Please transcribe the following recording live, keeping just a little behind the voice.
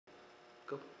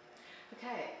Go.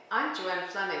 Okay, I'm JoAnne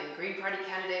Fleming, Green Party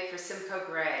candidate for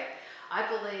Simcoe-Grey. I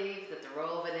believe that the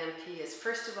role of an MP is,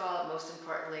 first of all, and most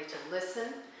importantly, to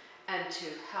listen and to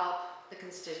help the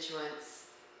constituents,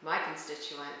 my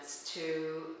constituents,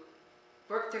 to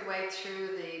work their way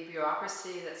through the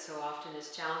bureaucracy that so often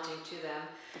is challenging to them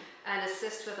and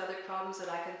assist with other problems that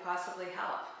I can possibly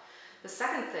help. The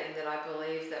second thing that I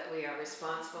believe that we are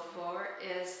responsible for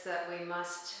is that we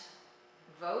must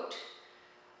vote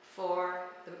for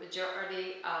the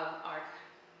majority of our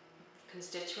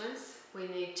constituents. We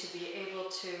need to be able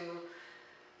to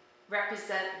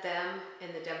represent them in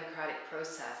the democratic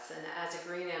process. And as a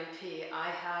Green MP, I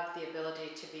have the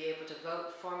ability to be able to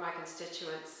vote for my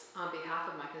constituents on behalf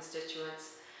of my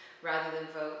constituents rather than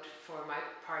vote for my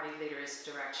party leader's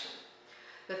direction.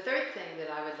 The third thing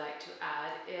that I would like to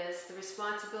add is the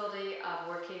responsibility of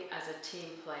working as a team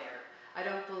player. I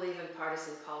don't believe in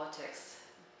partisan politics.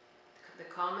 The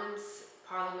Commons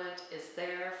Parliament is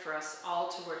there for us all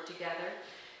to work together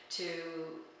to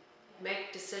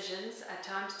make decisions, at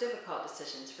times difficult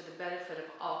decisions, for the benefit of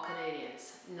all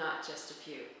Canadians, not just a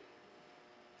few.